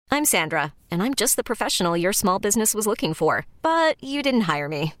I'm Sandra, and I'm just the professional your small business was looking for. But you didn't hire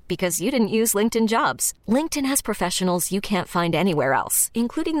me because you didn't use LinkedIn Jobs. LinkedIn has professionals you can't find anywhere else,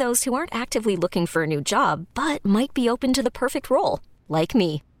 including those who aren't actively looking for a new job, but might be open to the perfect role, like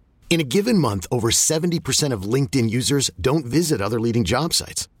me. In a given month, over 70% of LinkedIn users don't visit other leading job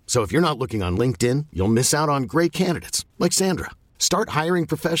sites. So if you're not looking on LinkedIn, you'll miss out on great candidates like Sandra. Start hiring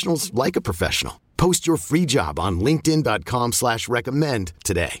professionals like a professional. Post your free job on linkedin.com/recommend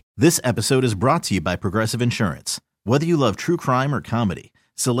today. This episode is brought to you by Progressive Insurance. Whether you love true crime or comedy,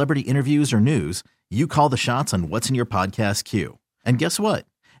 celebrity interviews or news, you call the shots on what's in your podcast queue. And guess what?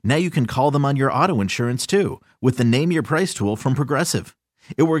 Now you can call them on your auto insurance too with the Name Your Price tool from Progressive.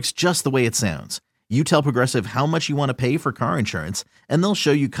 It works just the way it sounds. You tell Progressive how much you want to pay for car insurance, and they'll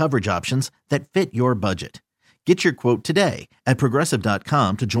show you coverage options that fit your budget. Get your quote today at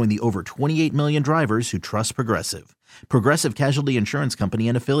Progressive.com to join the over 28 million drivers who trust Progressive. Progressive Casualty Insurance Company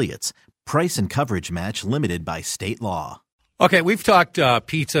and Affiliates. Price and coverage match limited by state law. Okay, we've talked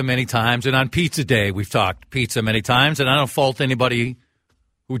pizza many times, and on Pizza Day we've talked pizza many times, and I don't fault anybody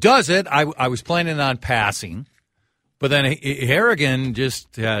who does it. I was planning on passing, but then Harrigan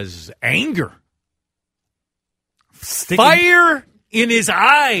just has anger. Fire in his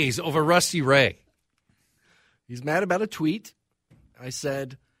eyes over Rusty Ray. He's mad about a tweet. I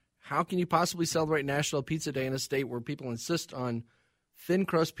said, how can you possibly celebrate National Pizza Day in a state where people insist on thin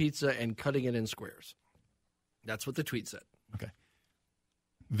crust pizza and cutting it in squares? That's what the tweet said. Okay.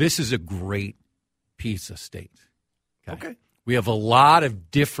 This is a great pizza state. Okay. We have a lot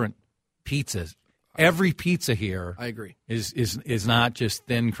of different pizzas. Every pizza here I agree. is not just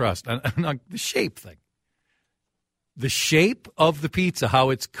thin crust. The shape thing. The shape of the pizza, how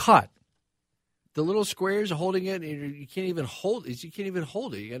it's cut. The little squares holding it, you can't even hold it. You can't even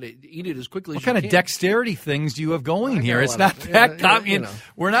hold it. You got to eat it as quickly as you can. What kind of dexterity things do you have going here? It's not that common.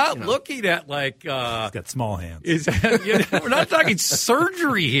 We're not looking at like. He's got small hands. We're not talking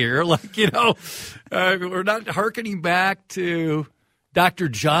surgery here. Like, we're not hearkening back to Dr.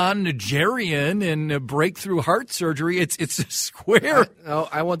 John Najarian and breakthrough heart surgery. It's a square.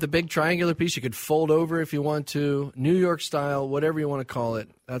 I want the big triangular piece you could fold over if you want to. New York style, whatever you want to call it.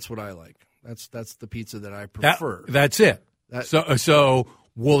 That's what I like. That's the pizza that I prefer. That's it. So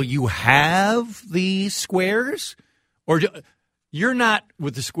will you have the squares? Or you're not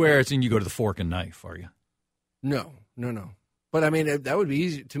with the squares and you go to the fork and knife, are you? No. But, I mean, that would be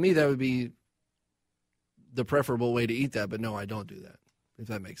easy. To me, that would be the preferable way to eat that. But, no, I don't do that, if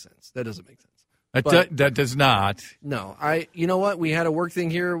that makes sense. That doesn't make sense. That does not. No. You know what? We had a work thing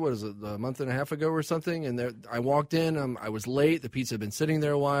here, what is it, a month and a half ago or something, and I walked in. I was late. The pizza had been sitting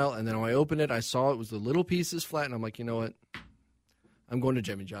there a while, and then when I opened it, I saw it was the little pieces flat, and I'm like, you know what? I'm going to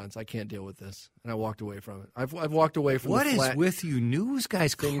Jimmy John's. I can't deal with this. And I walked away from it. I've walked away from what the flat. What is with you news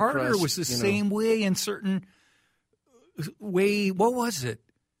guys? Carter crust, was the same way in certain way. What was it?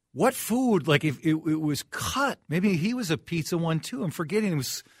 What food? Like if it was cut, maybe he was a pizza one too. I'm forgetting. It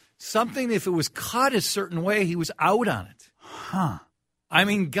was something, if it was cut a certain way, he was out on it. Huh. I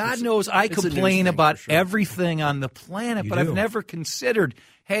mean, God knows I complain about everything on the planet, but I've never considered,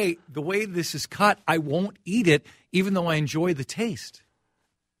 hey, the way this is cut, I won't eat it, even though I enjoy the taste.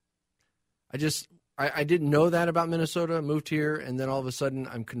 I didn't know that about Minnesota. I moved here, and then all of a sudden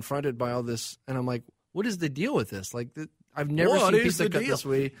I'm confronted by all this, and I'm like, what is the deal with this? Like, I've never seen pizza cut this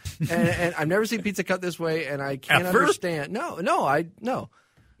way, and I've never seen pizza cut this way, and I can't understand. No.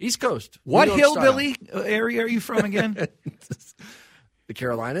 East Coast. What hillbilly area are you from again? The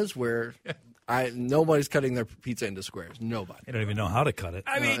Carolinas, where nobody's cutting their pizza into squares. Nobody. They don't even know how to cut it.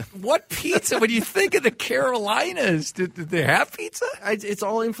 I mean, what pizza? When you think of the Carolinas, did they have pizza? It's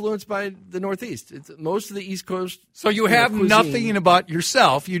all influenced by the Northeast. It's most of the East Coast. So you have nothing about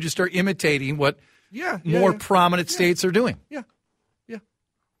yourself. You just are imitating what more prominent states are doing. Yeah.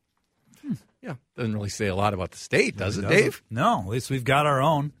 Yeah. Doesn't really say a lot about the state, does it, Dave? No, at least we've got our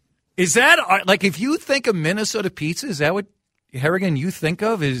own. Is that, like, if you think of Minnesota pizza, is that what, Harrigan, you think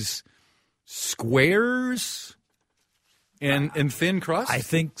of is squares and thin crust? I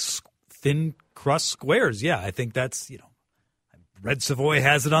think thin crust squares, yeah. I think that's, Red Savoy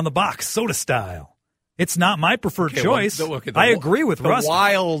has it on the box, soda style. It's not my preferred choice. I agree with Russ. The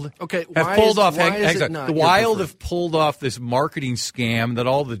Wild have pulled off this marketing scam that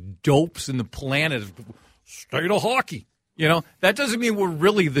all the dopes in the planet have state of hockey. That doesn't mean we're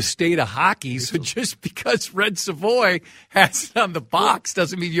really the state of hockey. So just because Red Savoy has it on the box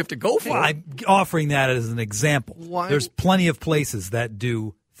doesn't mean you have to go for it. I'm offering that as an example. There's plenty of places that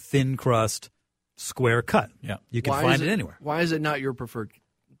do thin crust, square cut. Yeah, you can find it anywhere. Why is it not your preferred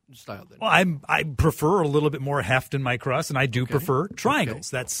style then? Well, I prefer a little bit more heft in my crust, and I do prefer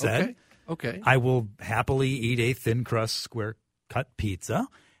triangles. That said, okay. I will happily eat a thin crust square cut pizza,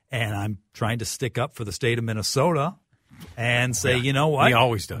 and I'm trying to stick up for the state of Minnesota and say, you know what? He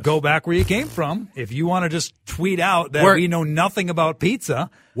always does. Go back where you came from. If you want to just tweet out that we know nothing about pizza.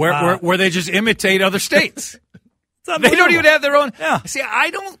 Where they just imitate other states. They don't even have their own. Yeah. See,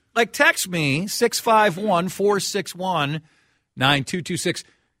 I don't, like, text me, 651-461-9226.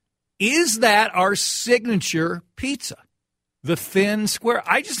 Is that our signature pizza? The thin square?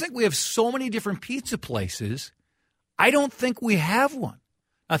 I just think we have so many different pizza places. I don't think we have one.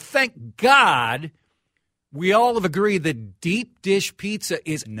 Now, thank God we all have agreed that deep dish pizza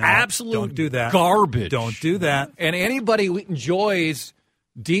is absolute don't do that. Garbage. Don't do that. And anybody who enjoys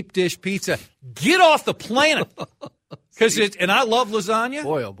deep dish pizza, get off the planet. And I love lasagna.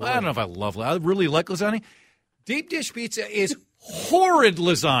 Boy, oh boy. I don't know if I love lasagna. I really like lasagna. Deep dish pizza is horrid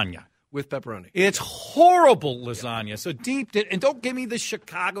lasagna. With pepperoni. It's horrible lasagna. Yeah. So deep dish. And don't give me the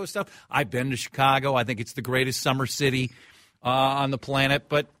Chicago stuff. I've been to Chicago. I think it's the greatest summer city on the planet.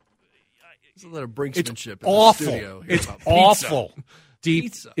 But there's a lot of brinksmanship it's awful. In the studio here it's about awful. Deep.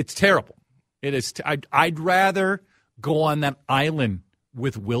 Pizza. It's terrible. It is. I'd rather go on that island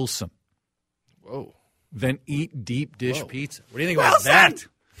with Wilson. Whoa. Than eat deep dish pizza. What do you think about that?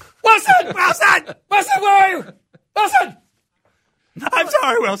 Wilson! Wilson, where are you? Wilson! I'm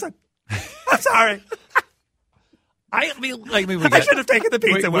sorry, Wilson. I'm sorry. I should have taken the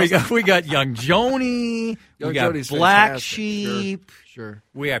pizza. We got Young Joni. We got Joni's Black fantastic. Sheep. Sure.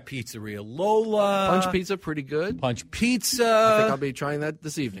 We got Pizzeria Lola. Punch pizza, pretty good. Punch Pizza. I think I'll be trying that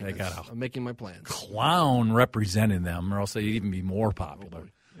this evening. I'm making my plans. Clown representing them, or else they'd even be more popular.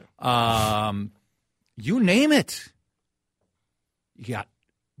 You name it. You got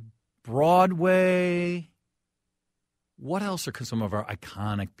Broadway. What else are some of our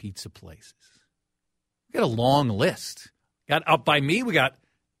iconic pizza places? We got a long list. Got up by me, we got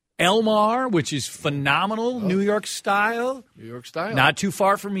Elmar, which is phenomenal, New York style. New York style. Not too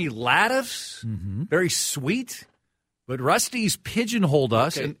far from me, Lattice. Mm-hmm. Very sweet. But Rusty's pigeonholed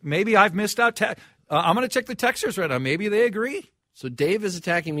us, and maybe I've missed out. I'm going to check the texters right now. Maybe they agree. So Dave is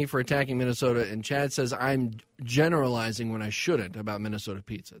attacking me for attacking Minnesota, and Chad says I'm generalizing when I shouldn't about Minnesota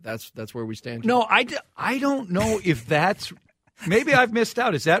pizza. That's where we stand. No, I don't know if that's – maybe I've missed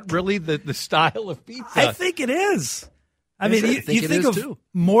out. Is that really the style of pizza? I think it is. I mean, you think of too.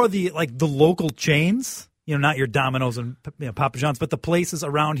 More the local chains, not your Domino's and Papa John's, but the places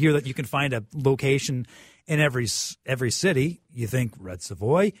around here that you can find a location in every city. You think Red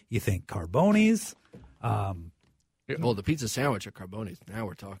Savoy, you think Carboni's. The pizza sandwich at Carboni's. Now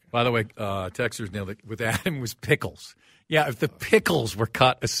we're talking. By the way, Texter's nailed it. With Adam was pickles. Yeah, if the pickles were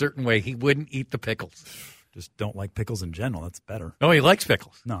cut a certain way, he wouldn't eat the pickles. Just don't like pickles in general. That's better. No, he likes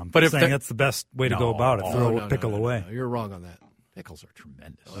pickles. No, I'm saying that's the best way to go about it. Throw a pickle away. No, you're wrong on that. Pickles are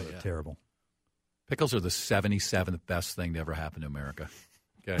tremendous. Oh, they're terrible. Pickles are the 77th best thing to ever happen to America.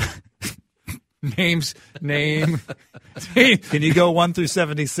 Okay. Name. Can you go 1 through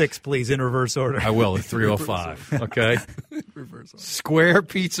 76, please, in reverse order? I will, at 305. Okay. Reverse order. Square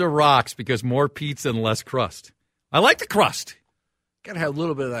pizza rocks because more pizza and less crust. I like the crust. Got to have a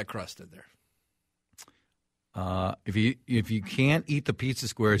little bit of that crust in there. If you can't eat the pizza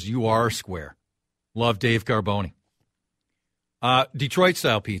squares, you are square. Love Dave Carboni. Detroit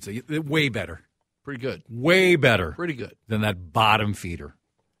style pizza, way better. Pretty good. Way better. Pretty good than that bottom feeder.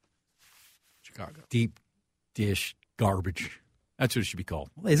 Chicago. Deep dish garbage. That's what it should be called.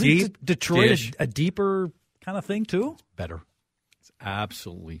 Well, isn't Detroit a deeper kind of thing, too? Better. It's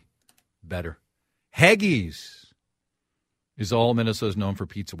absolutely better. Heggies is all Minnesota's known for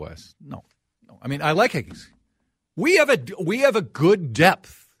pizza-wise. No. I mean, I like Heggies. We have a good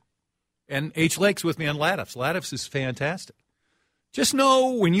depth. And H. Lake's with me on Lattice. Lattice is fantastic. Just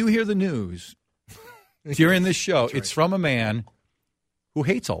know when you hear the news during this show, it's from a man who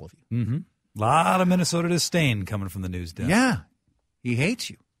hates all of you. Mm-hmm. A lot of Minnesota disdain coming from the news desk. Yeah. He hates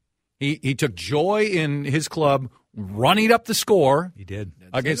you. He took joy in his club running up the score. He did.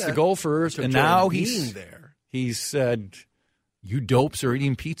 Against the Gophers. And now he's said, you dopes are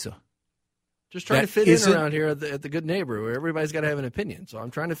eating pizza. Just trying to fit in around here at the Good Neighbor where everybody's got to have an opinion. So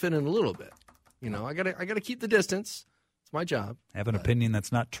I'm trying to fit in a little bit. I got to keep the distance. It's my job. Have an opinion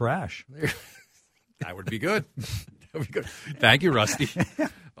that's not trash. That would be good. That would be good. Thank you, Rusty.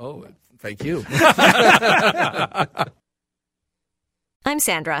 Oh, thank you. I'm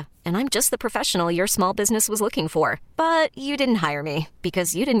Sandra, and I'm just the professional your small business was looking for. But you didn't hire me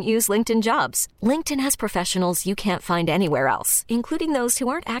because you didn't use LinkedIn Jobs. LinkedIn has professionals you can't find anywhere else, including those who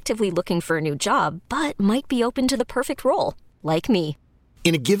aren't actively looking for a new job, but might be open to the perfect role, like me.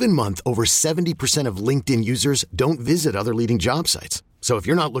 In a given month, over 70% of LinkedIn users don't visit other leading job sites. So if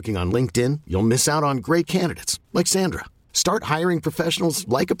you're not looking on LinkedIn, you'll miss out on great candidates like Sandra. Start hiring professionals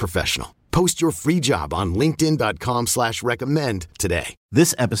like a professional. Post your free job on linkedin.com/recommend today.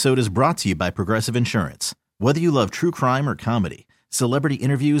 This episode is brought to you by Progressive Insurance. Whether you love true crime or comedy, celebrity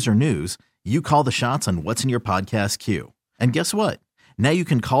interviews or news, you call the shots on what's in your podcast queue. And guess what? Now you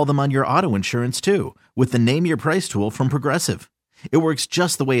can call them on your auto insurance too with the Name Your Price tool from Progressive. It works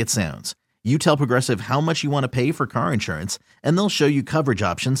just the way it sounds. You tell Progressive how much you want to pay for car insurance, and they'll show you coverage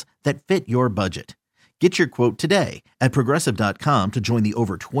options that fit your budget. Get your quote today at Progressive.com to join the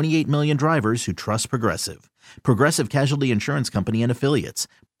over 28 million drivers who trust Progressive. Progressive Casualty Insurance Company and Affiliates.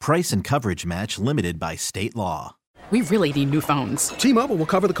 Price and coverage match limited by state law. We really need new phones. T-Mobile will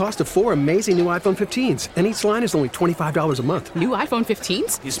cover the cost of 4 amazing new iPhone 15s, and each line is only $25 a month. New iPhone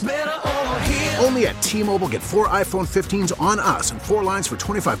 15s? It's better over here. Only at T-Mobile, get 4 iPhone 15s on us and 4 lines for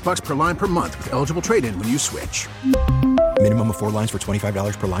 $25 per line per month with eligible trade-in when you switch. Minimum of 4 lines for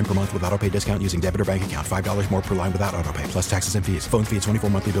 $25 per line per month with autopay discount using debit or bank account. $5 more per line without autopay, plus taxes and fees. Phone fee at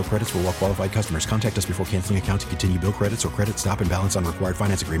 24 monthly bill credits for well-qualified customers. Contact us before canceling account to continue bill credits or credit stop and balance on required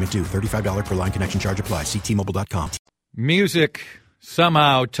finance agreement due. $35 per line connection charge applies. See T-Mobile.com. Music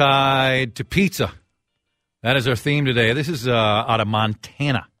somehow tied to pizza. That is our theme today. This is out of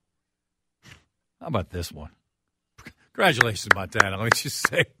Montana. How about this one? Congratulations, Montana. Let me just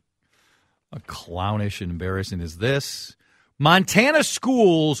say, how clownish and embarrassing is this? Montana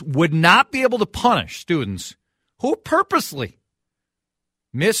schools would not be able to punish students who purposely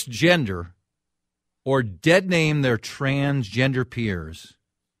misgender or dead name their transgender peers.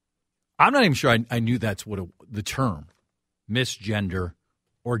 I'm not even sure I knew that's what the term. Misgender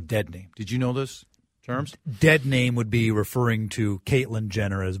or dead name. Did you know those terms? Dead name would be referring to Caitlyn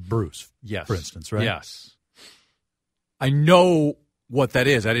Jenner as Bruce, yes, for instance, right? Yes. I know what that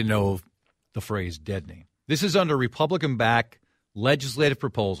is. I didn't know the phrase dead name. This is under Republican-backed legislative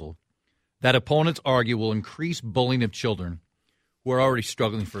proposal that opponents argue will increase bullying of children who are already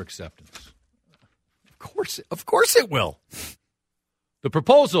struggling for acceptance. Of course it will. The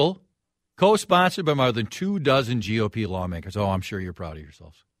proposal, co-sponsored by more than 24 GOP lawmakers, oh, I'm sure you're proud of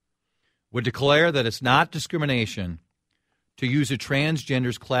yourselves, would declare that it's not discrimination to use a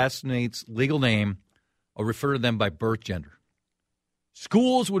transgender's classmate's legal name or refer to them by birth gender.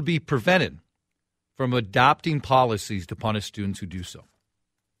 Schools would be prevented from adopting policies to punish students who do so.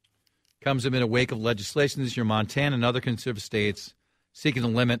 Comes in a wake of legislation this year, Montana and other conservative states seeking to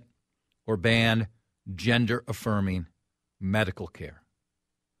limit or ban gender-affirming medical care.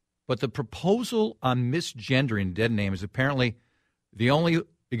 But the proposal on misgendering dead name is apparently the only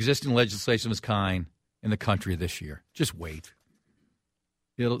existing legislation of its kind in the country this year. Just wait.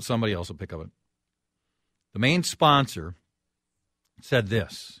 Somebody else will pick up it. The main sponsor said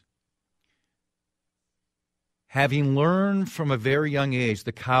this: having learned from a very young age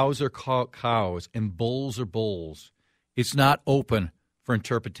that cows are cows and bulls are bulls, it's not open for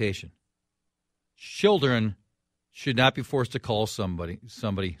interpretation. Children should not be forced to call somebody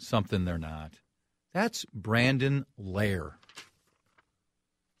something they're not. That's Brandon Lair.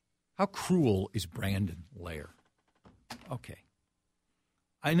 How cruel is Brandon Lair? Okay.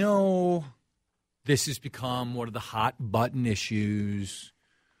 I know this has become one of the hot button issues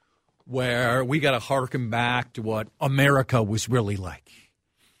where we got to harken back to what America was really like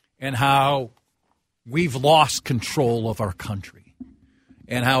and how we've lost control of our country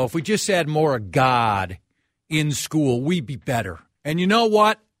and how if we just had more of God in school, we'd be better. And you know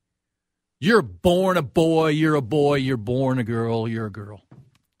what? You're born a boy, you're a boy, you're born a girl, you're a girl.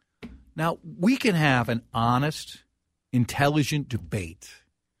 Now, we can have an honest, intelligent debate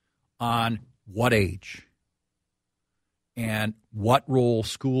on what age and what role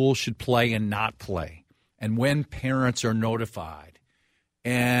schools should play and not play, and when parents are notified,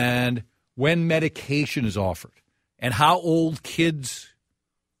 and when medication is offered, and how old kids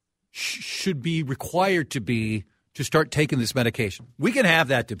should be required to be to start taking this medication. We can have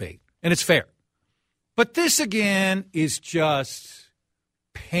that debate, and it's fair. But this, again, is just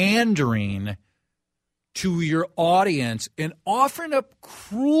pandering to your audience and offering up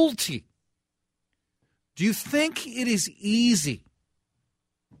cruelty. Do you think it is easy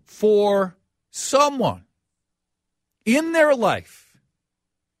for someone in their life,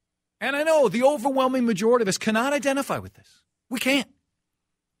 and I know the overwhelming majority of us cannot identify with this. We can't.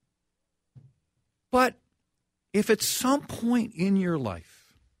 But if at some point in your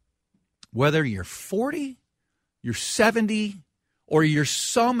life, whether you're 40, you're 70, or you're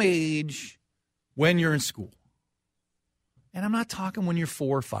some age when you're in school, and I'm not talking when you're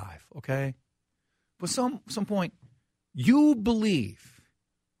 4 or 5, okay? But some point, you believe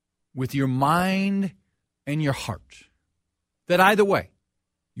with your mind and your heart that either way,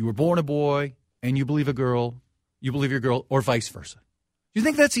 you were born a boy and you believe you're a girl, or vice versa. Do you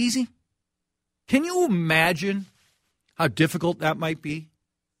think that's easy? Can you imagine how difficult that might be?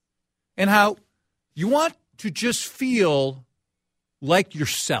 And how you want to just feel like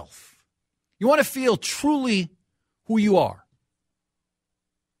yourself. You want to feel truly who you are.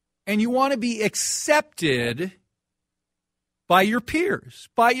 And you want to be accepted by your peers,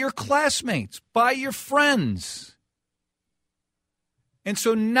 by your classmates, by your friends. And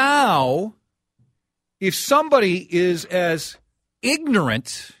so now, if somebody is as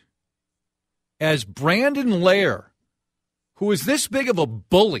ignorant as Brandon Lair, who is this big of a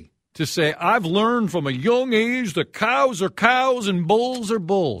bully, to say, I've learned from a young age that cows are cows and bulls are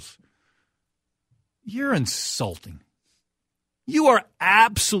bulls. You're insulting. You are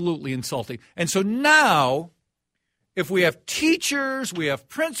absolutely insulting. And so now, if we have teachers, we have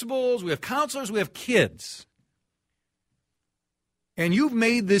principals, we have counselors, we have kids, and you've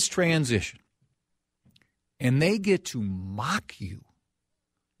made this transition, and they get to mock you,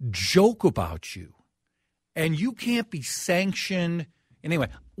 joke about you, and you can't be sanctioned. Anyway,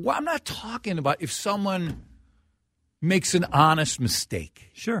 well, I'm not talking about if someone makes an honest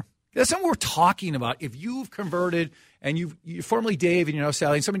mistake. Sure. That's not what we're talking about. If you've converted and you're formerly Dave and you're now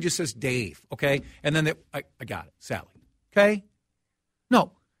Sally, and someone just says Dave, okay? And then I got it, Sally, okay?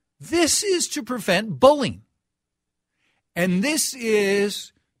 No, this is to prevent bullying. And this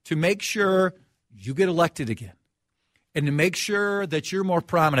is to make sure you get elected again. And to make sure that you're more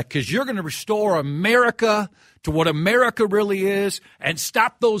prominent, because you're going to restore America to what America really is and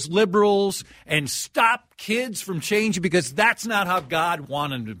stop those liberals and stop kids from changing, because that's not how God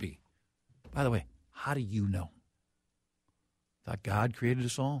wanted them to be. By the way, how do you know? I thought God created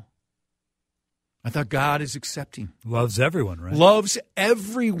us all. I thought God is accepting. Loves everyone, right? Loves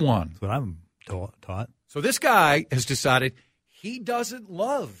everyone. That's what I'm taught. So this guy has decided he doesn't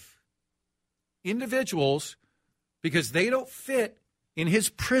love individuals because they don't fit in his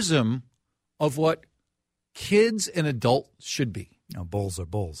prism of what kids and adults should be. No, bulls are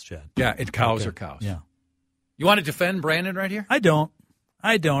bulls, Chad. Yeah, and cows are cows. Yeah. You want to defend Brandon right here? I don't.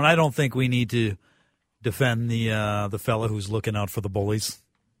 I don't think we need to defend the fella who's looking out for the bullies.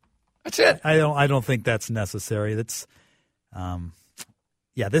 That's it. I don't think that's necessary. That's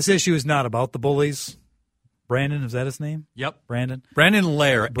this issue is not about the bullies. Brandon, is that his name? Yep. Brandon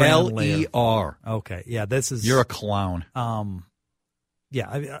Lair, L-E-R. Okay. Yeah, this is... You're a clown. I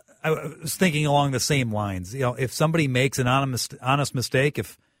was thinking along the same lines. You know, if somebody makes an honest mistake,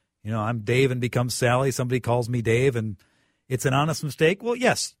 if, I'm Dave and becomes Sally, somebody calls me Dave and it's an honest mistake, well,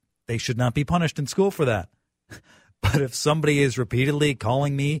 yes, they should not be punished in school for that. But if somebody is repeatedly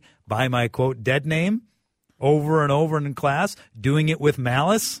calling me by my, quote, dead name over and over in class, doing it with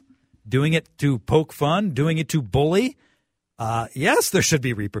malice, doing it to poke fun, doing it to bully, yes, there should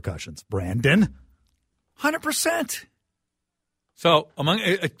be repercussions. Brandon. 100%. So,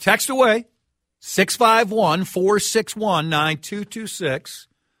 text away, 651-461-9226.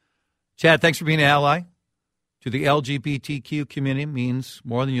 Chad, thanks for being an ally to the LGBTQ community. It means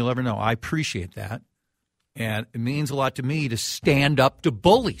more than you'll ever know. I appreciate that. And it means a lot to me to stand up to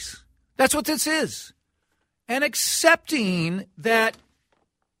bullies. That's what this is. And accepting that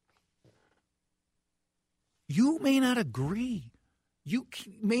you may not agree. You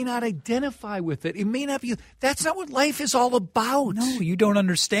may not identify with it. It may not be. That's not what life is all about. No, you don't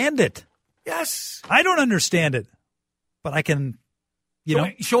understand it. Yes. I don't understand it. But I can,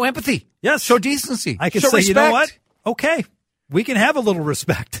 show empathy. Yes. Show decency. I can show say, respect. you know what? Okay. We can have a little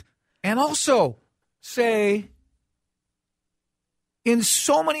respect. And also say, in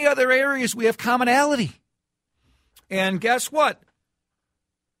so many other areas, we have commonality. And guess what?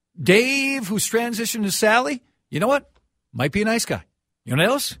 Dave, who's transitioned to Sally, you know what? Might be a nice guy. You know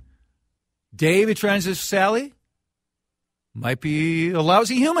what else? Dave, who transitioned to Sally, might be a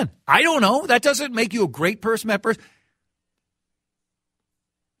lousy human. I don't know. That doesn't make you a great person, that person.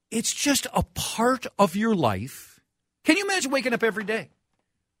 It's just a part of your life. Can you imagine waking up every day?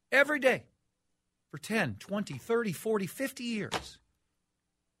 Every day. For 10, 20, 30, 40, 50 years.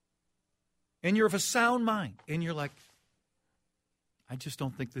 And you're of a sound mind. And you're like, I just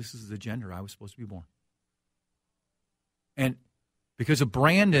don't think this is the gender I was supposed to be born. And because of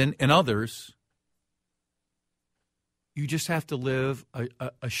Brandon and others, you just have to live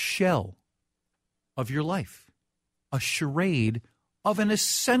a shell of your life, a charade of an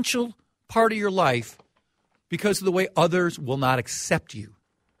essential part of your life because of the way others will not accept you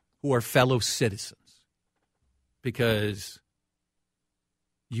who are fellow citizens because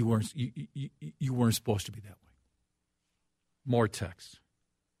you weren't supposed to be that way. More text.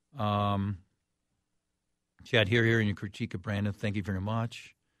 Chad, here, and your critique of Brandon. Thank you very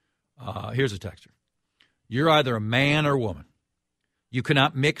much. Here's a texter. You're either a man or a woman. You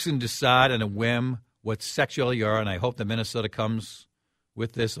cannot mix and decide on a whim what sexuality you are, and I hope that Minnesota comes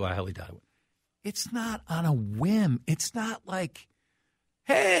with this. I highly doubt it. It's not on a whim. It's not like,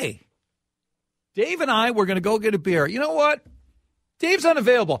 hey, Dave and I, we're going to go get a beer. You know what? Dave's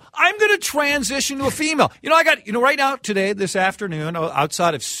unavailable. I'm going to transition to a female. I got, right now, today, this afternoon,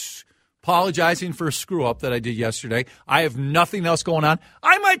 outside of apologizing for a screw-up that I did yesterday, I have nothing else going on.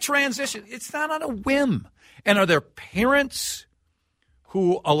 I might transition. It's not on a whim. And are there parents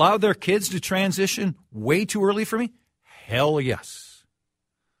who allow their kids to transition way too early for me? Hell yes.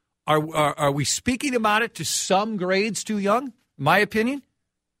 Are we speaking about it to some grades too young? My opinion?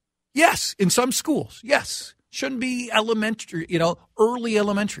 Yes, in some schools. Yes. Shouldn't be elementary, early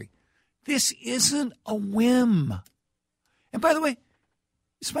elementary. This isn't a whim. And by the way,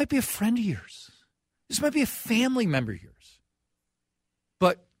 this might be a friend of yours. This might be a family member of yours.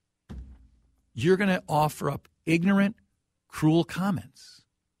 But you're going to offer up ignorant, cruel comments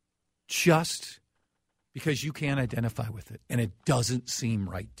just because you can't identify with it and it doesn't seem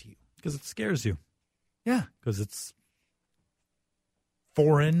right to you. Because it scares you. Yeah. Because it's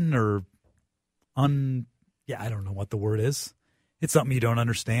foreign or I don't know what the word is. It's something you don't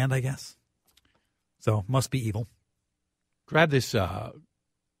understand, I guess. So, must be evil. Grab this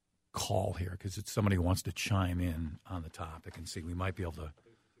call here because it's somebody who wants to chime in on the topic and see. We might be able to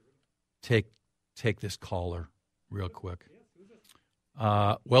take this caller real quick.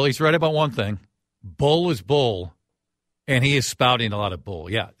 Well, he's right about one thing. Bull is bull, and he is spouting a lot of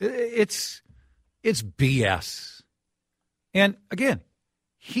bull. Yeah, it's BS. And, again,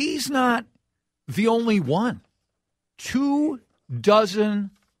 he's not the only one. 24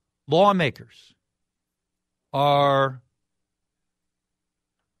 lawmakers are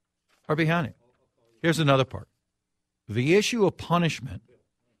behind it. Here's another part. The issue of punishment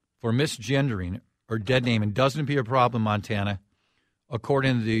for misgendering or dead naming doesn't appear a problem in Montana,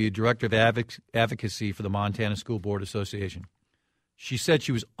 according to the Director of Advocacy for the Montana School Board Association. She said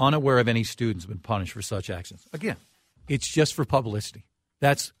she was unaware of any students been punished for such actions. Again, it's just for publicity.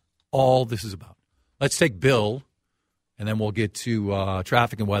 That's all this is about. Let's take Bill, and then we'll get to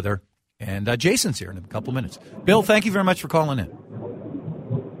traffic and weather. And Jason's here in a couple minutes. Bill, thank you very much for calling in.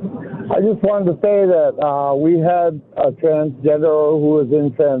 I just wanted to say that we had a transgender who was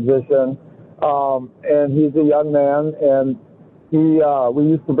in transition, and he's a young man, and we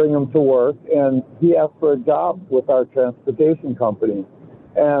used to bring him to work, and he asked for a job with our transportation company.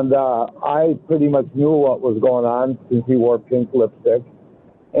 And I pretty much knew what was going on since he wore pink lipstick.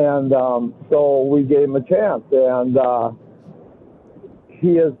 And so we gave him a chance. And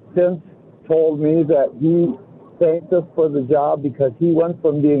he has since told me that he thanked us for the job because he went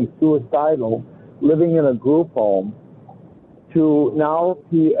from being suicidal, living in a group home, to now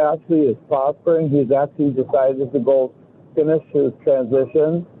he actually is prospering. He's actually decided to go finish his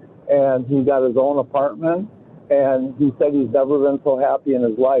transition, and he got his own apartment. And he said he's never been so happy in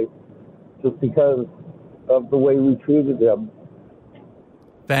his life just because of the way we treated him.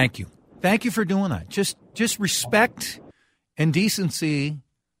 Thank you. Thank you for doing that. Just respect and decency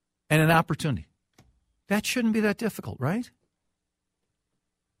and an opportunity. That shouldn't be that difficult, right?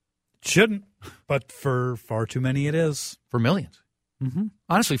 Shouldn't, but for far too many it is. For millions. Mm-hmm.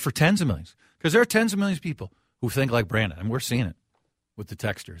 Honestly, for tens of millions. Because there are tens of millions of people who think like Brandon, and we're seeing it with the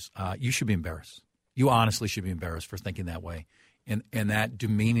texters. You should be embarrassed. You honestly should be embarrassed for thinking that way in that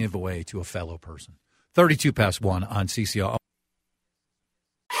demeaning of a way to a fellow person. 32 past 1 on CCO.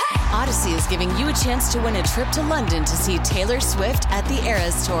 Odyssey is giving you a chance to win a trip to London to see Taylor Swift at the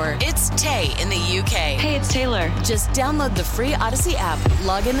Eras Tour. It's Tay in the UK. Hey, it's Taylor. Just download the free Odyssey app,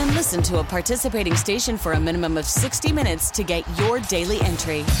 log in and listen to a participating station for a minimum of 60 minutes to get your daily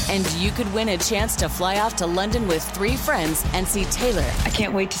entry. And you could win a chance to fly off to London with 3 friends and see Taylor. I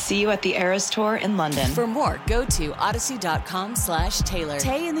can't wait to see you at the Eras Tour in London. For more, go to odyssey.com/Taylor.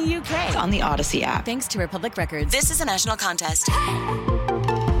 Tay in the UK. It's on the Odyssey app. Thanks to Republic Records. This is a national contest.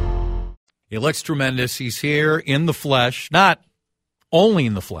 He looks tremendous. He's here in the flesh, not only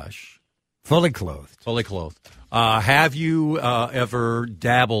in the flesh. Fully clothed. Fully clothed. Have you ever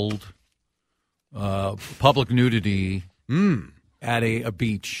dabbled public nudity at a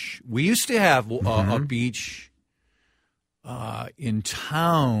beach? We used to have a beach in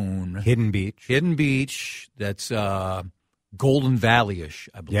town. Hidden Beach. Hidden Beach. That's Golden Valley-ish,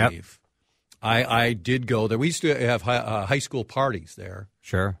 I believe. Yep. I did go there. We used to have high school parties there.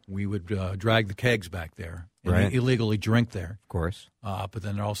 Sure. We would drag the kegs back there and illegally drink there. Of course. But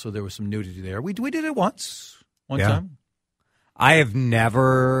then also there was some nudity there. We did it once time. I have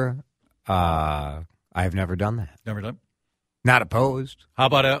never done that. Never done. Not opposed. How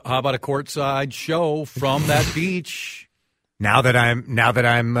about a courtside show from that beach? Now that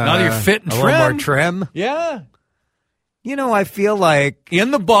you're fit and a little more trim. Yeah. You know, I feel like in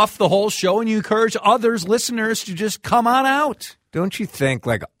the buff the whole show, and you encourage others, listeners, to just come on out. Don't you think,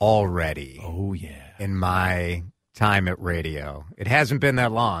 like, already? Oh yeah. In my time at radio, it hasn't been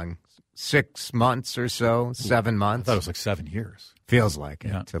that long. 6 months or so, 7 months. I thought it was like 7 years. Feels like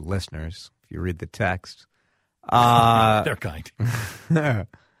it to listeners if you read the text. They're kind.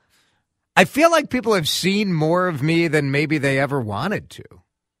 I feel like people have seen more of me than maybe they ever wanted to,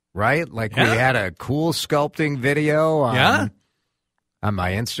 right? Like we had a cool sculpting video on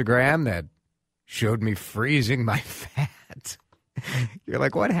my Instagram that showed me freezing my fat. You're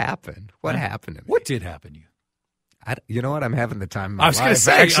like, what happened? What happened to me? What did happen to you? You know what? I'm having the time of my life. I was going to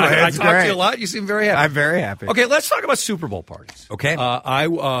say, actually, I it's talked to great. you a lot. You seem very happy. I'm very happy. Okay, let's talk about Super Bowl parties. Okay.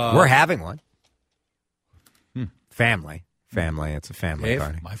 We're having one. Family. It's a family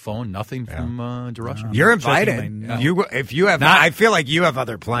party. My phone, nothing from DeRusha. You're invited. If you have, I feel like you have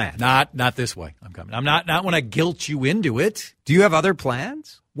other plans. Not this way. I'm coming. I'm not when I guilt you into it. Do you have other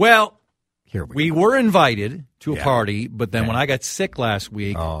plans? Well, here we were invited to a party, but then when I got sick last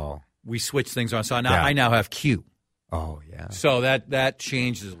week, we switched things on. So I now have Q. Oh yeah. So that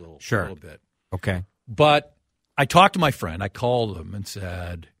changes a little bit. Okay. But I talked to my friend. I called him and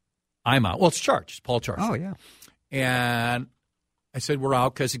said, "I'm out." Well, it's Charge. It's Paul Charge. Oh yeah. And I said, we're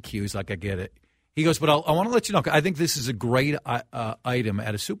out because of Q. He's like, I get it. He goes, but I want to let you know, I think this is a great item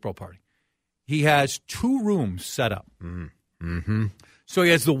at a Super Bowl party. He has 2 rooms set up. Mm-hmm. So he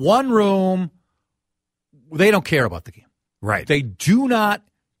has the one room. They don't care about the game. Right. They do not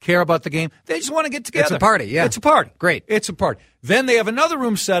care about the game. They just want to get together. It's a party, yeah. It's a party. Great. It's a party. Then they have another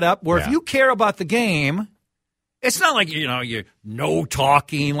room set up where if you care about the game, it's not like, you're no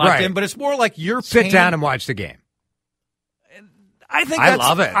talking locked in, but it's more like you're sit down and watch the game. I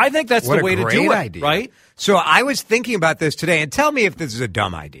love it. I think that's the way to do it, idea. Right? So I was thinking about this today, and tell me if this is a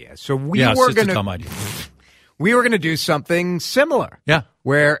dumb idea. So it's a dumb idea. We were going to do something similar. Yeah.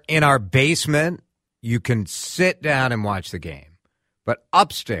 Where in our basement, you can sit down and watch the game. But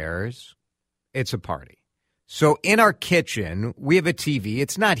upstairs, it's a party. So in our kitchen, we have a TV.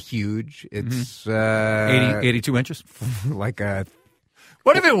 It's not huge. It's 82 inches? Like a...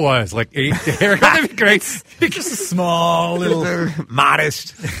 What if it was like 8? That'd be great. Just a small little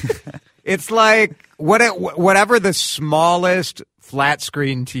modest. It's like whatever the smallest flat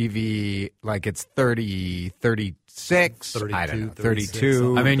screen TV. Like it's 30, 36. 32, I don't know, 36,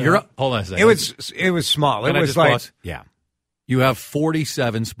 32. I mean, hold on a second. It was small. Can it I was just like pause? Yeah. You have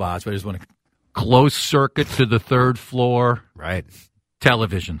 47 spots, but I just want to close circuit to the 3rd floor. Right.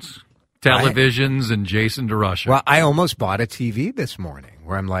 Televisions and Jason DeRusha. Well, I almost bought a TV this morning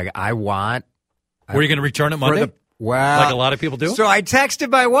where I'm like, Were you going to return it Monday? Like a lot of people do? So I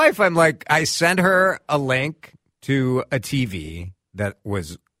texted my wife. I'm like, I sent her a link to a TV that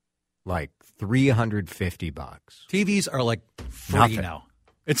was like $350. TVs are like free Nothing. now.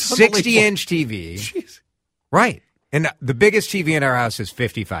 It's 60-inch TV. Jeez. Right. And the biggest TV in our house is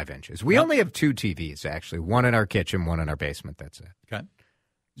 55 inches. We only have 2 TVs, actually. One in our kitchen, one in our basement. That's it. Okay.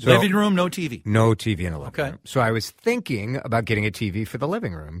 So, living room, no TV. No TV in the living room. Okay. So I was thinking about getting a TV for the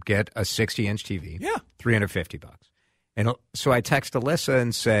living room. Get a 60-inch TV. Yeah. $350. And so I text Alyssa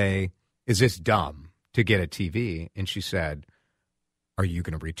and say, is this dumb to get a TV? And she said, are you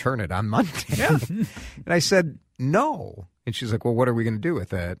going to return it on Monday? Yeah. And I said, no. And she's like, well, what are we going to do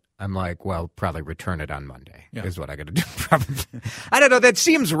with it? I'm like, well, probably return it on Monday is what I got to do. I don't know. That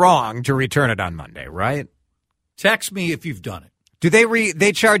seems wrong to return it on Monday, right? Text me if you've done it. Do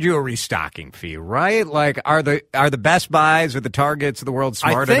they charge you a restocking fee, right? Like, are the Best Buys or the Targets of the world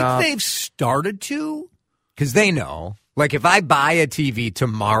smart enough? I think they've started to. Because they know. Like, if I buy a TV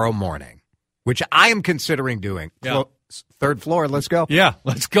tomorrow morning, which I am considering doing, 3rd floor, let's go. Yeah,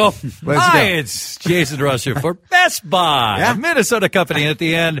 let's go. Hi, it's Jason DeRusha for Best Buy, a Minnesota company. And at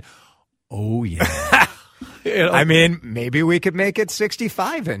the end, oh, yeah. I mean, maybe we could make it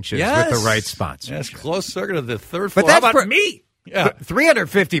 65 inches with the right sponsor. Yes, close circuit of the 3rd floor. But that's How about me? Yeah.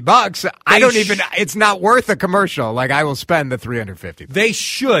 $350. I don't even. It's not worth a commercial. Like, I will spend the $350. They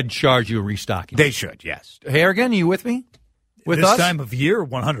should charge you a restocking. They should. Yes. Harrigan, you with me? With this us? time of year,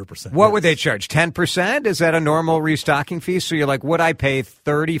 100%. What would they charge? 10%? Is that a normal restocking fee? So you're like, would I pay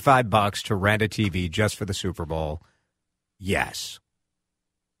 $35 to rent a TV just for the Super Bowl? Yes.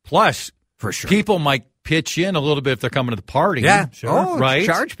 Plus, for sure, people might pitch in a little bit if they're coming to the party. Yeah. Sure. Right.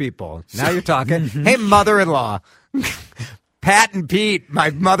 Charge people. Now you're talking. Hey, mother-in-law. Pat and Pete,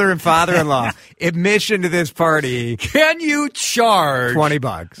 my mother and father-in-law, admission to this party. Can you charge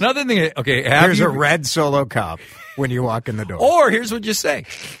 $20? Another thing. Okay, there's a red Solo cup when you walk in the door. Or here's what you say: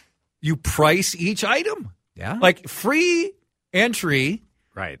 you price each item. Yeah, like free entry.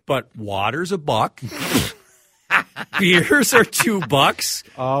 Right, but water's $1. Beers are $2.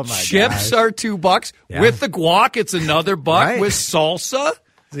 Oh my! Chips gosh. are $2. Yeah. With the guac, it's another $1. Right. With salsa.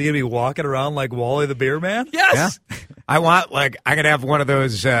 Is he gonna be walking around like Wally the Beer Man? Yes. Yeah. I want I'm gonna have one of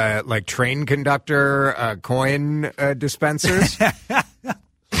those train conductor coin dispensers.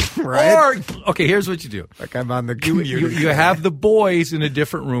 Right. Or okay, here's what you do. Like I'm on the you have the boys in a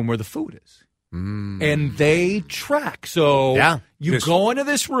different room where the food is, and they track. So you go into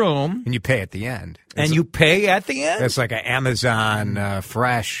this room and you pay at the end. You pay at the end. It's like an Amazon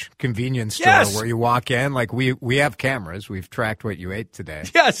Fresh convenience store where you walk in. Like we have cameras. We've tracked what you ate today.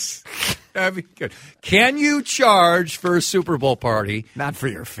 Yes. That'd be good. Can you charge for a Super Bowl party? Not for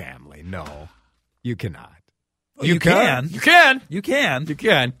your family. No, you cannot. Well, you can. You can. You can. You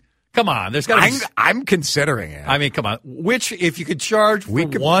can. Come on. There's got to be. I'm considering it. I mean, come on. If you could charge for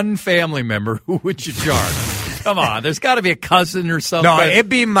one family member, who would you charge? Come on. There's got to be a cousin or something. No, it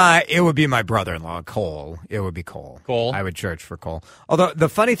would be my brother-in-law, Cole. It would be Cole. Cole? I would charge for Cole. Although the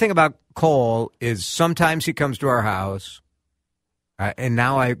funny thing about Cole is sometimes he comes to our house, and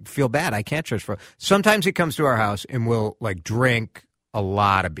now I feel bad. I can't charge for. Sometimes he comes to our house and we'll drink a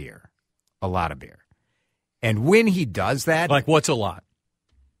lot of beer, and when he does that, what's a lot?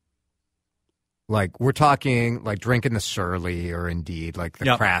 We're talking drinking the Surly or Indeed,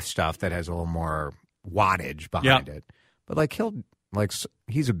 the craft stuff that has a little more wattage behind it. But he'll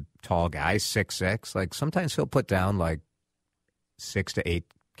he's a tall guy, 6'6". Sometimes he'll put down 6 to 8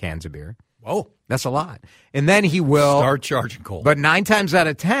 cans of beer. Whoa, that's a lot. And then he will start charging Cole. But 9 times out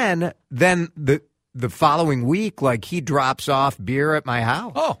of 10, then the following week, he drops off beer at my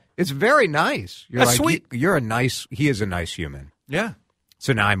house. Oh, it's very nice. That's sweet. He is a nice human. Yeah.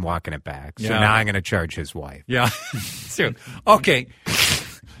 So now I'm walking it back. So now I'm going to charge his wife. Yeah. Okay.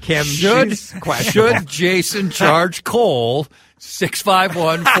 Kim, should Jason charge Cole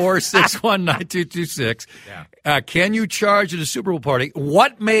 651-461-9226? Yeah. Can you charge at a Super Bowl party?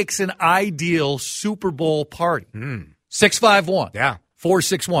 What makes an ideal Super Bowl party? 651. Yeah.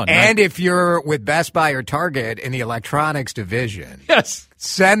 461. And if you're with Best Buy or Target in the electronics division, yes,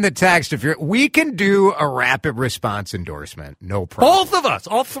 send the text. We can do a rapid response endorsement. No problem. Both of us,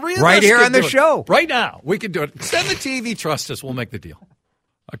 all three of us. Right here on the show. Right now. We can do it. Send the TV. Trust us. We'll make the deal.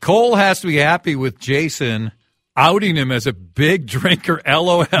 Cole has to be happy with Jason outing him as a big drinker.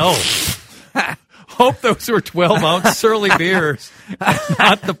 LOL. Hope those were 12-ounce Surly beers,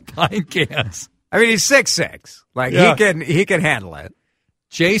 not the pint cans. I mean, he's 6'6". He can handle it.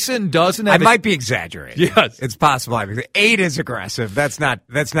 Jason doesn't have. I might be exaggerating. Yes, it's possible. 8 is aggressive. That's not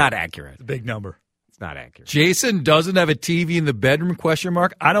accurate. It's a big number. It's not accurate. Jason doesn't have a TV in the bedroom? ?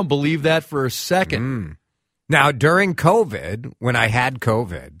 I don't believe that for a second. Now, during COVID, when I had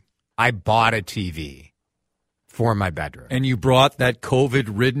COVID, I bought a TV for my bedroom. And you brought that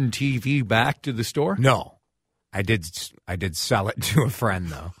COVID-ridden TV back to the store? No, I did sell it to a friend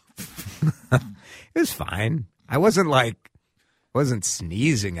though. It was fine. I wasn't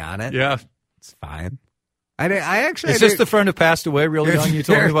sneezing on it. Yeah. It's fine. I actually... Is this the friend who passed away really young you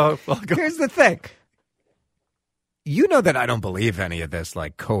told me about? Here's the thing. You know that I don't believe any of this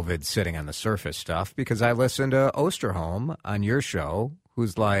COVID sitting on the surface stuff because I listened to Osterholm on your show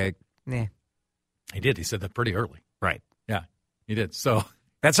who's nah. He did. He said that pretty early. Right. Yeah, he did. So...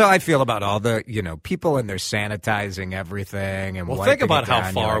 That's how I feel about all the, people and they're sanitizing everything and think about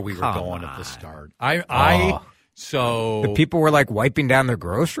how far we were going at the start. So the people were wiping down their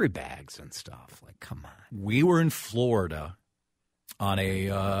grocery bags and stuff. Come on. We were in Florida on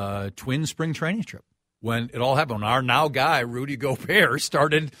a twin spring training trip when it all happened. Our now guy Rudy Gobert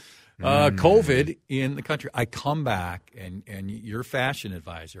started COVID in the country. I come back and your fashion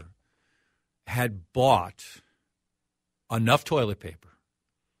advisor had bought enough toilet paper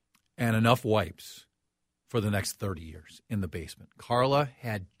and enough wipes for the next 30 years in the basement. Carla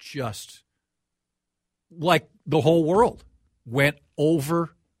had just, the whole world, went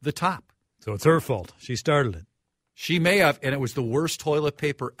over the top. So it's her fault. She started it. She may have, and it was the worst toilet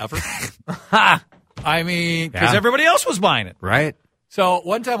paper ever. I mean, because everybody else was buying it. Right. So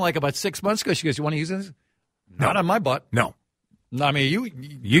one time, about 6 months ago, she goes, "You want to use this?" Not on my butt. No. I mean,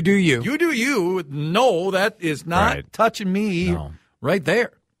 you do you. You do you. No, that is not touching me right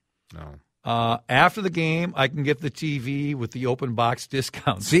there. No. After the game, I can get the TV with the open box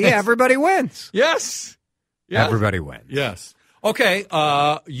discount. See, everybody wins. Yes. Everybody wins. Yes. Okay,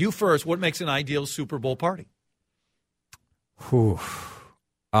 you first. What makes an ideal Super Bowl party? Whew.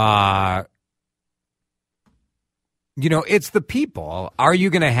 It's the people. Are you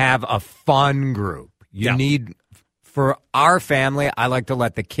going to have a fun group? You need, for our family, I like to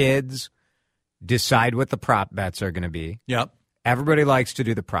let the kids decide what the prop bets are going to be. Yep. Everybody likes to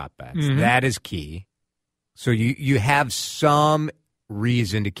do the prop bets. Mm-hmm. That is key. So you have some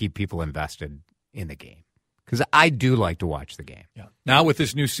reason to keep people invested in the game. Because I do like to watch the game. Yeah. Now with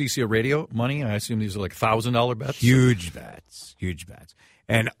this new CCO radio money, I assume these are like $1,000 bets? Huge bets.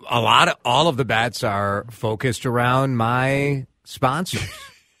 And all of the bets are focused around my sponsors.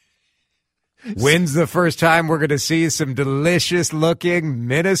 When's the first time we're going to see some delicious-looking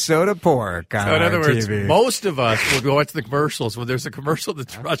Minnesota pork on So in other words, TV? most of us will go into the commercials. When there's a commercial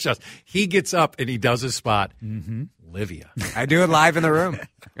that's Rush House, he gets up and he does his spot. Mm-hmm. Livia. I do it live in the room.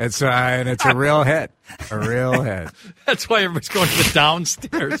 It's a real hit. A real hit. That's why everybody's going to the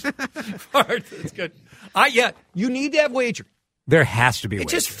downstairs part. That's good. You need to have wagering. There has to be.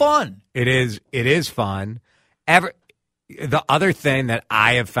 It's just fun. It is fun. The other thing that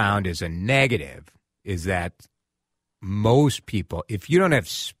I have found is a negative is that most people, if you don't have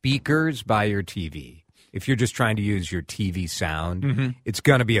speakers by your TV, if you're just trying to use your TV sound, it's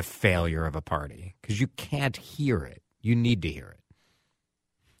going to be a failure of a party because you can't hear it. You need to hear it.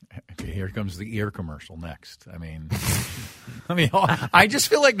 Okay, here comes the ear commercial next. I mean, I just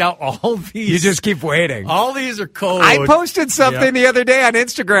feel like now all these. You just keep waiting. All these are code. I posted something the other day on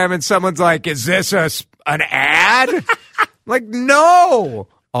Instagram, and someone's like, "Is this an ad?" Like, no.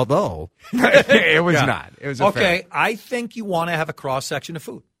 Although it was not. It was okay. I think you want to have a cross section of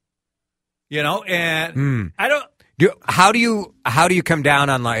food. And I don't. How do you come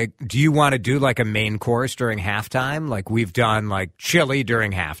down on, like, do you want to do like a main course during halftime? Like we've done like chili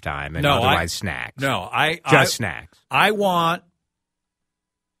during halftime and otherwise snacks. No, snacks.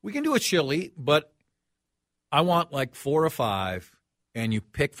 We can do a chili, but I want like 4 or 5 and you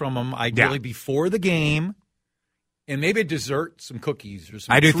pick from them ideally before the game and maybe a dessert, some cookies or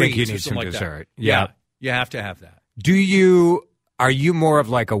some I do treats think you need some like dessert. That. Yeah. You have to have that. Are you more of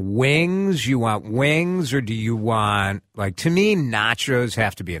like a wings? You want wings, or do you want, like, to me, nachos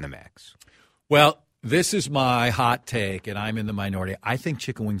have to be in the mix? Well, this is my hot take, and I'm in the minority. I think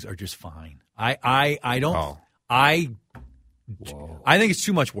chicken wings are just fine. I don't. Oh. I think it's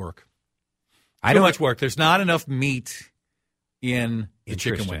too much work. Much work. There's not enough meat in the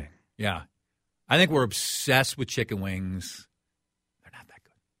chicken wing. Yeah, I think we're obsessed with chicken wings. They're not that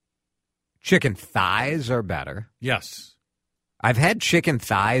good. Chicken thighs are better. Yes. I've had chicken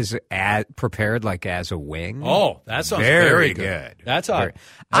thighs prepared like as a wing. Oh, that sounds very good. That's I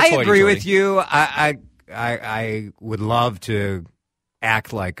agree with you. I would love to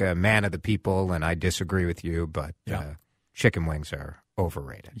act like a man of the people, and I disagree with you, but chicken wings are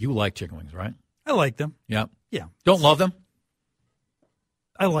overrated. You like chicken wings, right? I like them. Yeah. Yeah. Don't love them?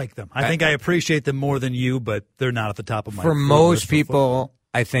 I like them. I think I appreciate them more than you, but they're not at the top of my For food most list people,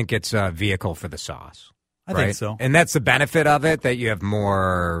 I think it's a vehicle for the sauce. I think so. And that's the benefit of it, that you have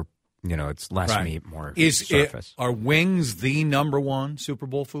more, it's less meat, more surface. Are wings the number one Super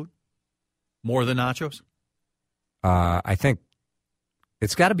Bowl food? More than nachos? I think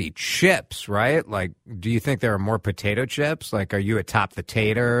it's got to be chips, right? Like, do you think there are more potato chips? Like, are you a top the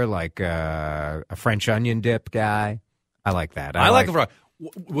tater, like a French onion dip guy? I like that. I like it.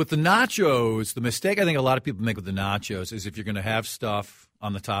 With the nachos, the mistake I think a lot of people make with the nachos is if you're going to have stuff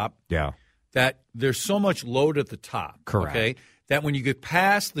on the top. Yeah. That there's so much load at the top. Correct. Okay. That when you get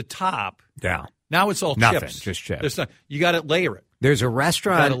past the top, now it's all nothing, chips. Just chips. You got to layer it. There's a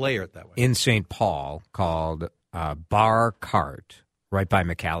restaurant you got to layer it that way. in St. Paul called Bar Cart, right by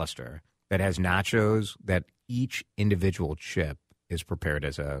McAllister, that has nachos that each individual chip is prepared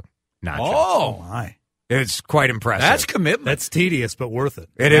as a nacho. Oh, my. It's quite impressive. That's commitment. That's tedious, but worth it.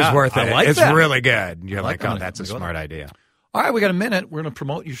 It is worth it. I like it's that. really good. You're like, that. that's a smart idea. All right, we got a minute. We're going to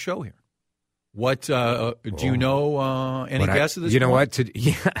promote your show here. What do you know? Any guesses? You know what?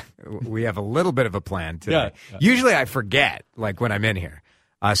 We have a little bit of a plan today. Yeah. Usually I forget, like when I'm in here.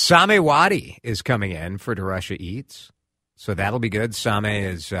 Same Wadi is coming in for DeRusha Eats, so that'll be good. Same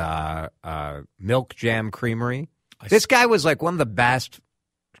is Milk Jam Creamery. This guy was like one of the best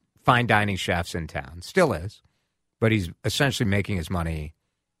fine dining chefs in town. Still is, but he's essentially making his money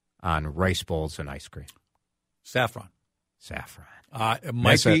on rice bowls and ice cream. Saffron. It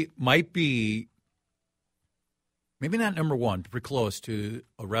might be maybe not number one, but pretty close to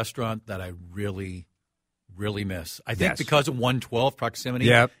a restaurant that I really, really miss. I think because of 112 proximity,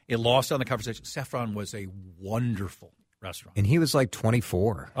 it lost on the conversation. Saffron was a wonderful restaurant. And he was like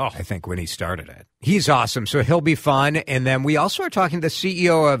 24, I think, when he started it. He's awesome, so he'll be fun. And then we also are talking to the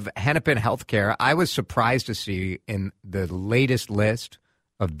CEO of Hennepin Healthcare. I was surprised to see in the latest list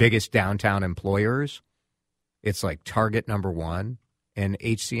of biggest downtown employers, it's like Target number 1 and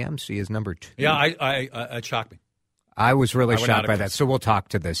HCMC is number 2. Yeah, it shocked me. I was really shocked by that. So we'll talk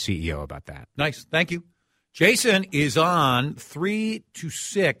to the CEO about that. Nice. Thank you. Jason is on 3 to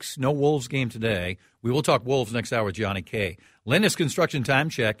 6. No Wolves game today. We will talk Wolves next hour with Johnny K. Linus Construction Time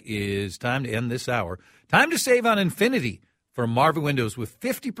Check is time to end this hour. Time to save on Infinity from Marvin Windows with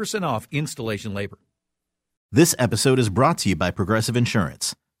 50% off installation labor. This episode is brought to you by Progressive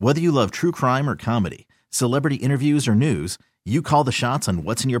Insurance. Whether you love true crime or comedy, celebrity interviews or news, you call the shots on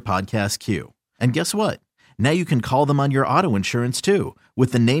what's in your podcast queue. And guess what? Now you can call them on your auto insurance, too,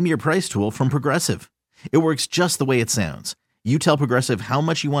 with the Name Your Price tool from Progressive. It works just the way it sounds. You tell Progressive how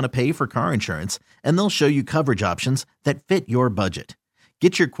much you want to pay for car insurance, and they'll show you coverage options that fit your budget.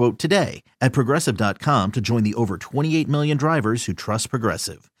 Get your quote today at Progressive.com to join the over 28 million drivers who trust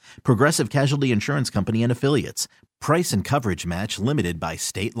Progressive. Progressive Casualty Insurance Company and Affiliates. Price and coverage match limited by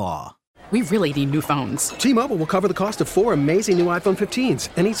state law. We really need new phones. T-Mobile will cover the cost of 4 amazing new iPhone 15s,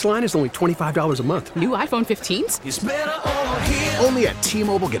 and each line is only $25 a month. New iPhone 15s? It's better over here. Only at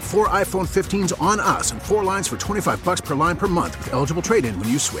T-Mobile, get 4 iPhone 15s on us and 4 lines for $25 per line per month with eligible trade-in when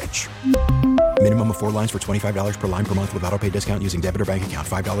you switch. Minimum of 4 lines for $25 per line per month with autopay discount using debit or bank account.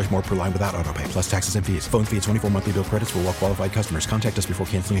 $5 more per line without autopay, plus taxes and fees. Phone fee at 24 monthly bill credits for well-qualified customers. Contact us before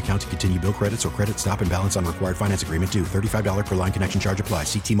canceling account to continue bill credits or credit stop and balance on required finance agreement due. $35 per line connection charge applies.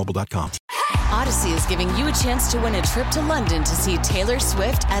 See T-Mobile.com. Odyssey is giving you a chance to win a trip to London to see Taylor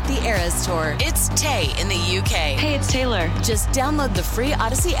Swift at the Eras Tour. It's Tay in the UK. Hey, it's Taylor. Just download the free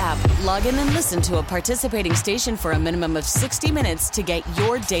Odyssey app, log in and listen to a participating station for a minimum of 60 minutes to get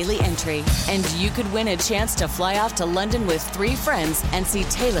your daily entry. And you could win a chance to fly off to London with 3 friends and see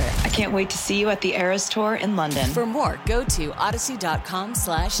Taylor. I can't wait to see you at the Eras Tour in London. For more, go to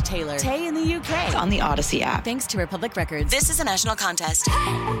odyssey.com/Taylor. Tay in the UK. It's on the Odyssey app. Thanks to Republic Records. This is a national contest.